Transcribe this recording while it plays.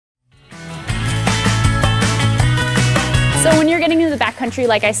So when you're getting into the backcountry,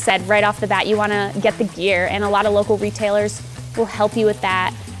 like I said, right off the bat, you want to get the gear, and a lot of local retailers will help you with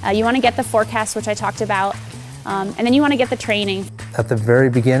that. You want to get the forecast, which I talked about, and then you want to get the training. At the very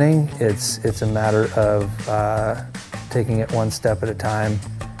beginning, it's a matter of taking it one step at a time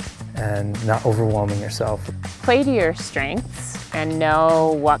and not overwhelming yourself. Play to your strengths and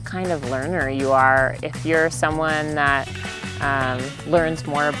know what kind of learner you are. If you're someone that learns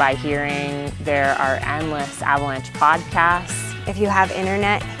more by hearing, there are endless avalanche podcasts. If you have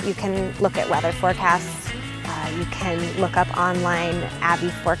internet, you can look at weather forecasts. You can look up online Abbey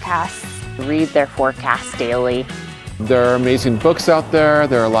forecasts. Read their forecasts daily. There are amazing books out there.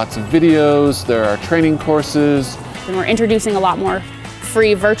 There are lots of videos. There are training courses. And we're introducing a lot more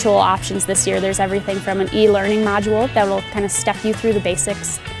free virtual options this year. There's everything from an e-learning module that will kind of step you through the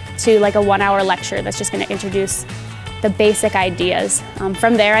basics to like a 1-hour lecture that's just going to introduce the basic ideas.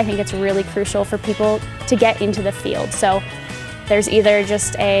 From there, I think it's really crucial for people to get into the field. So there's either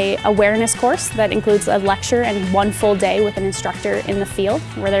just a awareness course that includes a lecture and 1 full day with an instructor in the field,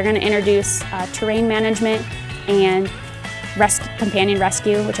 where they're going to introduce terrain management and companion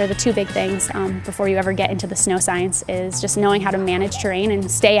rescue, which are the 2 big things before you ever get into the snow science, is just knowing how to manage terrain and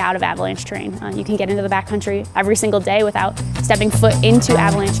stay out of avalanche terrain. You can get into the backcountry every single day without stepping foot into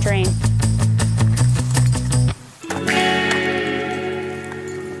avalanche terrain.